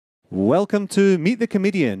Welcome to Meet the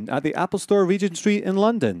Comedian at the Apple Store, Regent Street in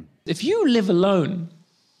London. If you live alone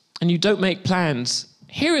and you don't make plans,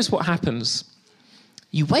 here is what happens.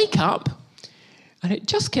 You wake up and it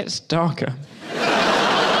just gets darker.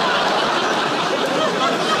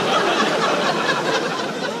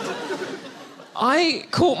 I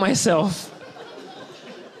caught myself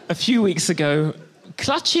a few weeks ago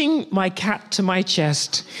clutching my cat to my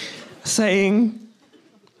chest, saying,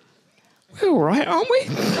 "We're all right, aren't we?"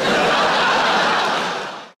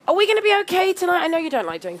 Are we going to be okay tonight? I know you don't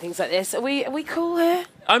like doing things like this. Are we cool here?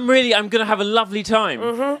 I'm going to have a lovely time.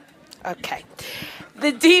 Okay.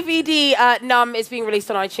 The DVD Numb is being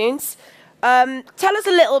released on iTunes. Tell us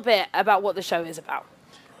a little bit about what the show is about.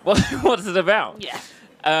 What is it about? Yeah.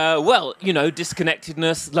 Well, you know,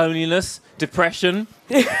 disconnectedness, loneliness, depression.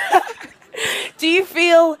 Do you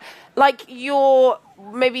feel like you're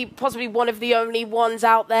maybe possibly one of the only ones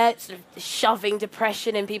out there sort of shoving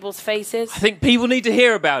depression in people's faces? I think people need to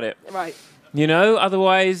hear about it. Right. You know,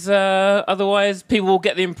 otherwise people will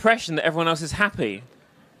get the impression that everyone else is happy.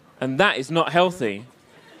 And that is not healthy.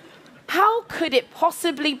 How could it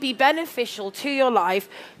possibly be beneficial to your life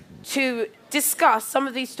to discuss some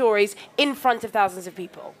of these stories in front of thousands of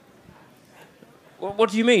people? What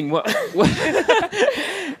do you mean? What?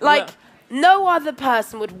 No other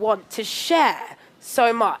person would want to share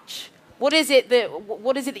so much. What is it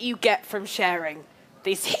that you get from sharing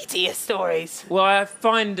these hideous stories? Well, I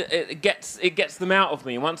find it gets them out of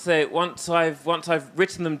me. Once I've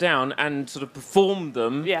written them down and sort of performed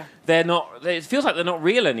them, yeah. It feels like they're not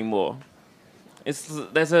real anymore.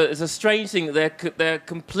 There's a strange thing that they're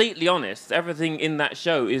completely honest. Everything in that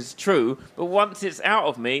show is true, but once it's out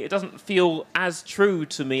of me, it doesn't feel as true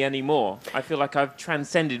to me anymore. I feel like I've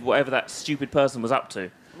transcended whatever that stupid person was up to.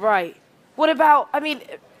 Right. What about,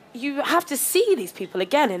 you have to see these people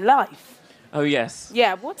again in life. Oh, yes.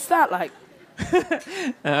 Yeah, what's that like?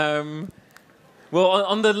 Well,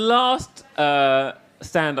 on the last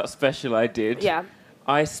stand-up special I did, yeah.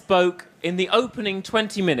 I spoke in the opening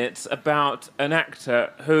 20 minutes about an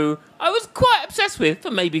actor who I was quite obsessed with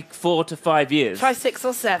for maybe 4 to 5 years. Try 6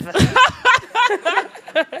 or 7.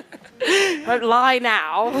 Don't lie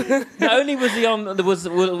now. Not only was he on,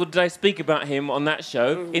 did I speak about him on that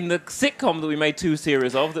show, in the sitcom that we made 2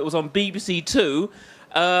 series of, that was on BBC 2,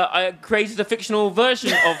 I created a fictional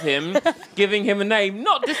version of him, giving him a name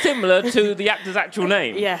not dissimilar to the actor's actual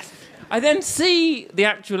name. Yes. I then see the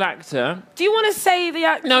actual actor. Do you want to say the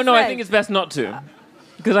actor's name? No, I think it's best not to.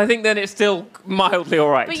 Because I think then it's still mildly all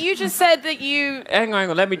right. But you just said that you... Hang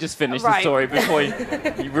on, let me just finish the story before you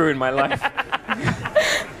ruin my life.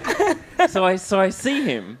 So I see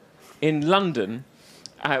him in London,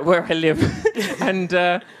 where I live, and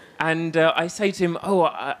I say to him,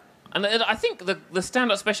 and I think the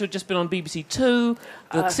stand-up special had just been on BBC 2,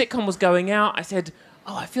 the sitcom was going out. I said,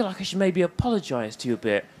 I feel like I should maybe apologise to you a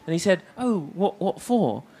bit. And he said, what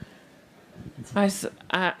for?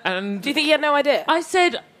 And do you think he had no idea? I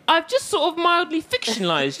said, I've just sort of mildly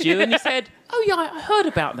fictionalised you. And he said, oh yeah, I heard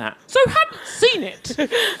about that. So hadn't seen it. Like,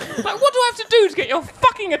 what do I have to do to get your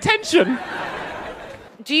fucking attention?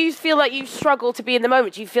 Do you feel like you struggle to be in the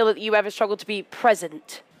moment? Do you feel that you ever struggle to be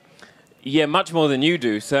present? Yeah, much more than you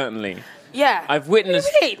do, certainly. Yeah. I've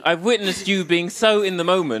witnessed you being so in the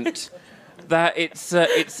moment that it's a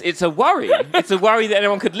worry. It's a worry that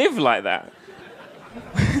anyone could live like that.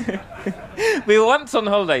 We were once on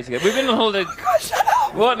holiday together. We've been on holiday. Oh God, shut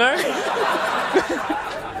up! What? No.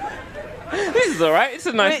 This is all right. It's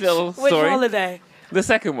a nice little story. Which holiday? The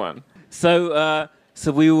second one. So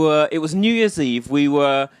we were. It was New Year's Eve. We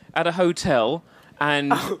were at a hotel.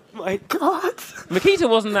 And oh my God! Miquita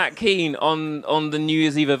wasn't that keen on the New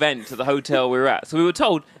Year's Eve event at the hotel we were at. So we were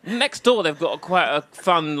told next door they've got quite a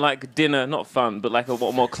fun dinner, not fun, but like a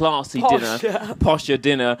more classy posher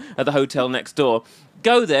dinner at the hotel next door.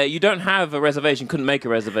 Go there. You don't have a reservation, couldn't make a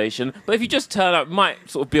reservation, but if you just turn up, it might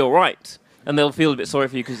sort of be all right. And they'll feel a bit sorry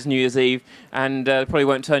for you because it's New Year's Eve, and probably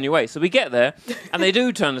won't turn you away. So we get there, and they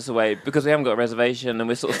do turn us away because we haven't got a reservation, and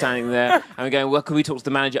we're sort of standing there, and we're going, well, can we talk to the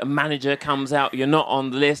manager? A manager comes out, you're not on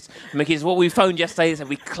the list. And Mickey says, well, we phoned yesterday, so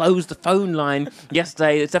we closed the phone line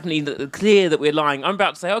yesterday. It's definitely clear that we're lying. I'm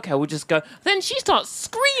about to say, okay, we'll just go. Then she starts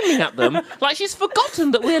screaming at them like she's forgotten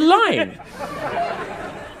that we're lying.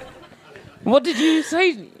 What did you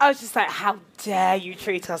say? I was just like, how dare you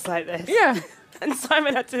treat us like this? Yeah. And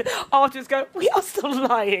Simon had to afterwards go, we are still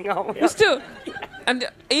lying, aren't we? We're still... And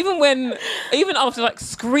even after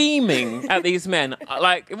screaming at these men,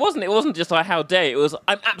 it wasn't just like how dare, it was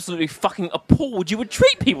I'm absolutely fucking appalled you would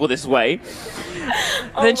treat people this way.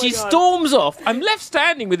 Then she storms off. I'm left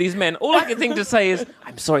standing with these men. All I can think to say is,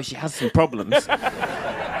 I'm sorry, she has some problems.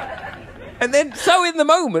 And then, so in the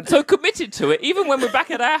moment, so committed to it, even when we're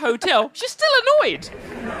back at our hotel, she's still annoyed.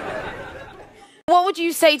 What would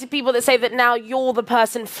you say to people that say that now you're the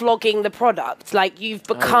person flogging the product? Like, you've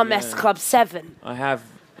become S Club 7. I have.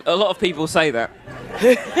 A lot of people say that.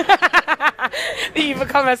 You've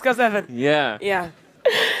become S Club 7? Yeah. Yeah.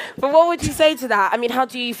 But what would you say to that? I mean, how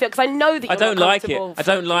do you feel? Because I know that you're I don't like it. comfortable.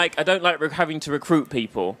 I don't like having to recruit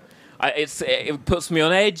people. It puts me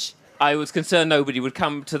on edge. I was concerned nobody would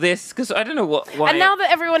come to this because I don't know why. And now that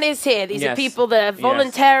everyone is here, these are Yes. people that have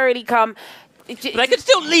voluntarily come. But they could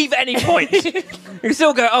still leave at any point. You can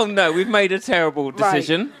still go, oh no, we've made a terrible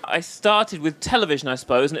decision. Right. I started with television, I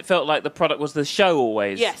suppose, and it felt like the product was the show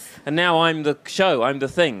always. Yes. And now I'm the show, I'm the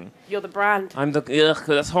thing. You're the brand. I'm the,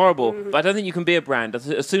 that's horrible. But I don't think you can be a brand.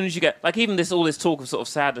 As soon as you get, like even all this talk of sort of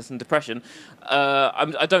sadness and depression,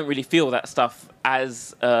 I don't really feel that stuff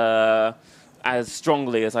as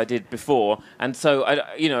strongly as I did before. And so,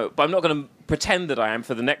 but I'm not going to pretend that I am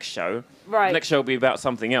for the next show. Right. The next show will be about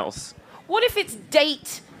something else. What if it's the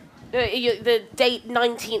date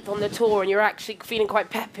 19th on the tour and you're actually feeling quite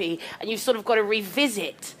peppy and you've sort of got to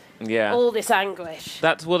revisit all this anguish?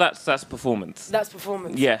 That's performance. That's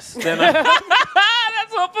performance. Yes. Then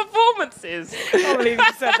that's what performance is. I can't believe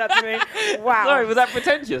you said that to me. Wow. Sorry, was that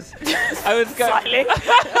pretentious? I was going. Slightly.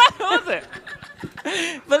 Was it?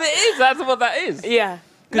 But it is. That's what that is. Yeah.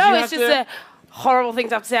 No, it's just a horrible thing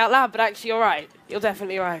to have to say out loud, but actually you're right. You're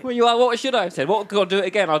definitely right. Well, you are. What should I have said? What? God, do it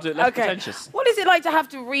again. I'll do it less pretentious. What is it like to have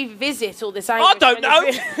to revisit all this anguish? I don't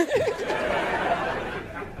know.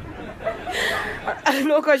 I'm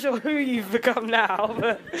not quite sure who you've become now,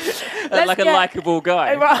 but like a likeable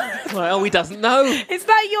guy. Well, he doesn't know. Is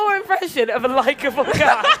that your impression of a likeable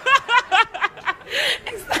guy?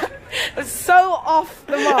 That's so off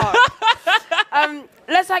the mark.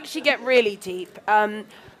 Let's actually get really deep.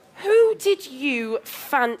 Who did you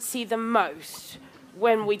fancy the most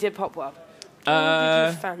when we did Pop World? Who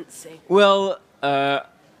did you fancy? Well,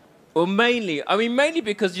 mainly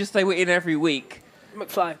because just they were in every week.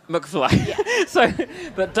 McFly. Yeah. So,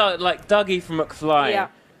 but like Dougie from McFly. Yeah.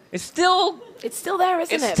 It's still there,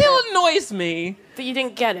 isn't it? It still annoys me that you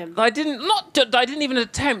didn't get him. I didn't even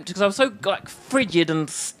attempt because I was so like frigid and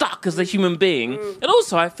stuck as a human being, and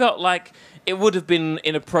also I felt like it would have been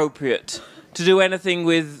inappropriate to do anything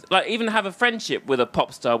with, like, even have a friendship with a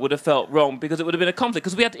pop star would have felt wrong because it would have been a conflict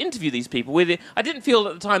because we had to interview these people. I didn't feel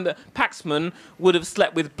at the time that Paxman would have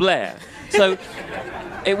slept with Blair, so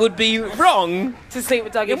it would be wrong to sleep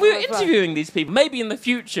with Dougie. And we were interviewing these people. Maybe in the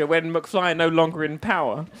future when McFly are no longer in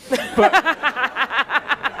power. But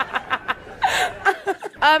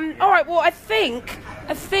all right. Well, I think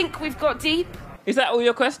we've got deep. Is that all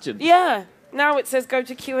your questions? Yeah. Now it says go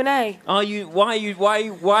to Q&A. Why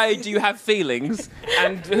do you have feelings?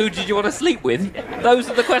 And who did you want to sleep with? Those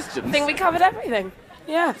are the questions. I think we covered everything.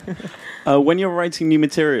 Yeah. When you're writing new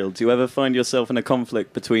material, do you ever find yourself in a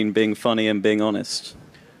conflict between being funny and being honest?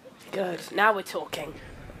 Good. Now we're talking.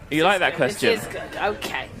 You like that question? It is good.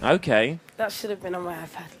 Okay. Okay. That should have been on my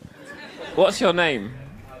iPad. What's your name?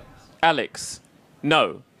 Alex.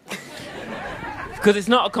 No. Because it's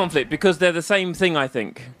not a conflict, because they're the same thing, I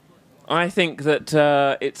think. I think that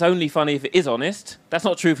it's only funny if it is honest. That's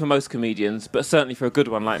not true for most comedians, but certainly for a good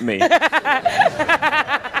one like me.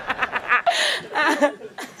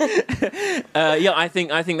 I think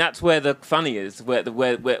that's where the funny is, where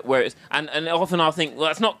it's, and often I'll think,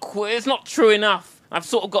 well, it's not true enough. I've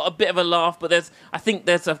sort of got a bit of a laugh, but I think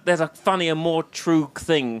there's a funnier, more true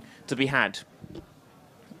thing to be had.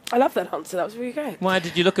 I love that answer. That was really great. Why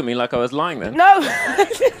did you look at me like I was lying then? No,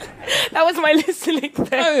 that was my listening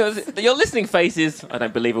face. No, your listening face is, I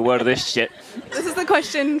don't believe a word of this shit. This is a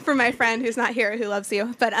question from my friend who's not here, who loves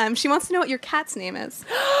you, but she wants to know what your cat's name is.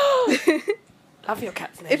 Love your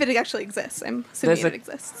cat's name. If it actually exists. I'm assuming it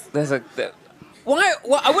exists. Why?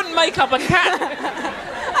 I wouldn't make up a cat.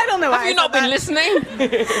 I don't know why. Have you not been listening? No,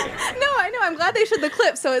 I know. I'm glad they showed the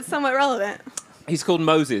clip, so it's somewhat relevant. He's called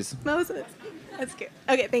Moses. Moses. That's cute.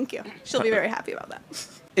 Okay, thank you. She'll be very happy about that.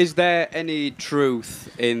 Is there any truth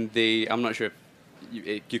in I'm not sure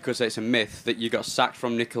if you could say it's a myth, that you got sacked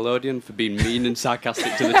from Nickelodeon for being mean and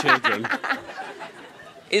sarcastic to the children?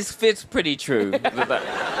 It's pretty true.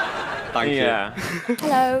 Thank you.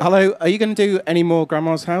 Hello. Hello. Are you going to do any more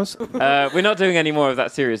Grandma's House? We're not doing any more of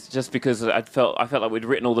that series just because I felt like we'd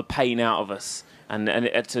written all the pain out of us, and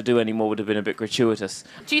to do any more would have been a bit gratuitous.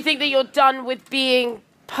 Do you think that you're done with being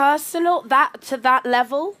personal to that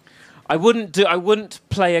level? I wouldn't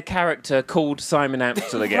play a character called Simon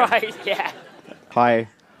Amstell again. Right, yeah. Hi.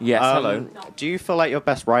 Yes, hello. Do you feel like your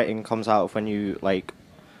best writing comes out of when you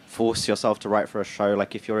force yourself to write for a show,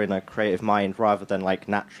 like if you're in a creative mind, rather than like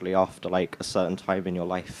naturally after like a certain time in your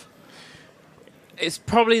life? It's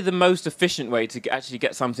probably the most efficient way to actually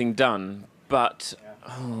get something done, but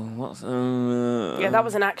Yeah, that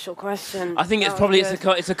was an actual question. I think That it's probably was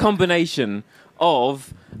good. it's a combination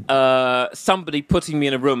of somebody putting me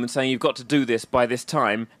in a room and saying you've got to do this by this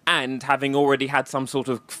time, and having already had some sort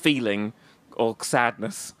of feeling or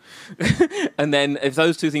sadness, and then if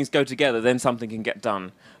those two things go together, then something can get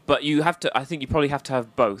done. But you have to. I think you probably have to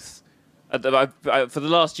have both. For the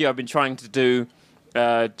last year, I've been trying to do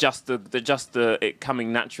just the it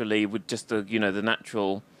coming naturally with just the the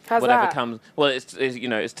natural. How's Whatever that? comes. Well,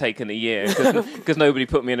 it's taken a year because nobody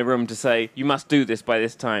put me in a room to say you must do this by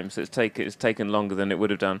this time. So it's taken longer than it would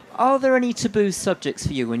have done. Are there any taboo subjects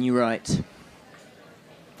for you when you write?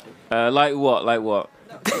 Like what? Like what?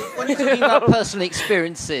 When you're talking about personal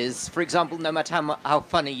experiences, for example, no matter how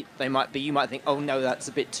funny they might be, you might think, oh no, that's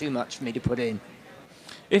a bit too much for me to put in.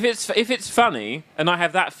 If it's funny and I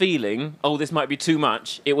have that feeling, oh, this might be too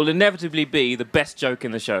much, it will inevitably be the best joke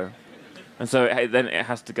in the show. And so then it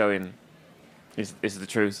has to go in, is the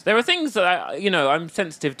truth. There are things that, I'm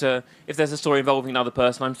sensitive to. If there's a story involving another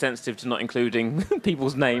person, I'm sensitive to not including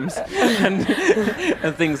people's names and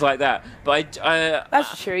things like that. But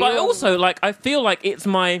That's true. But also, I feel like it's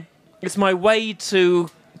my way to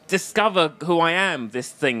discover who I am, this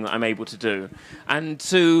thing that I'm able to do. And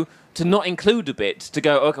to not include a bit, to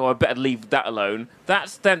go, okay, well, I better leave that alone.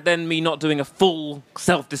 That's then me not doing a full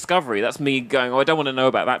self-discovery. That's me going, oh, I don't want to know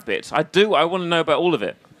about that bit. I want to know about all of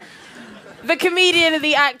it. The comedian,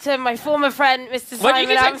 the actor, my former friend, Mr. Simon Well, you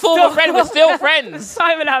can say Amstell. former friend, we're still friends.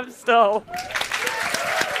 Simon Amstell.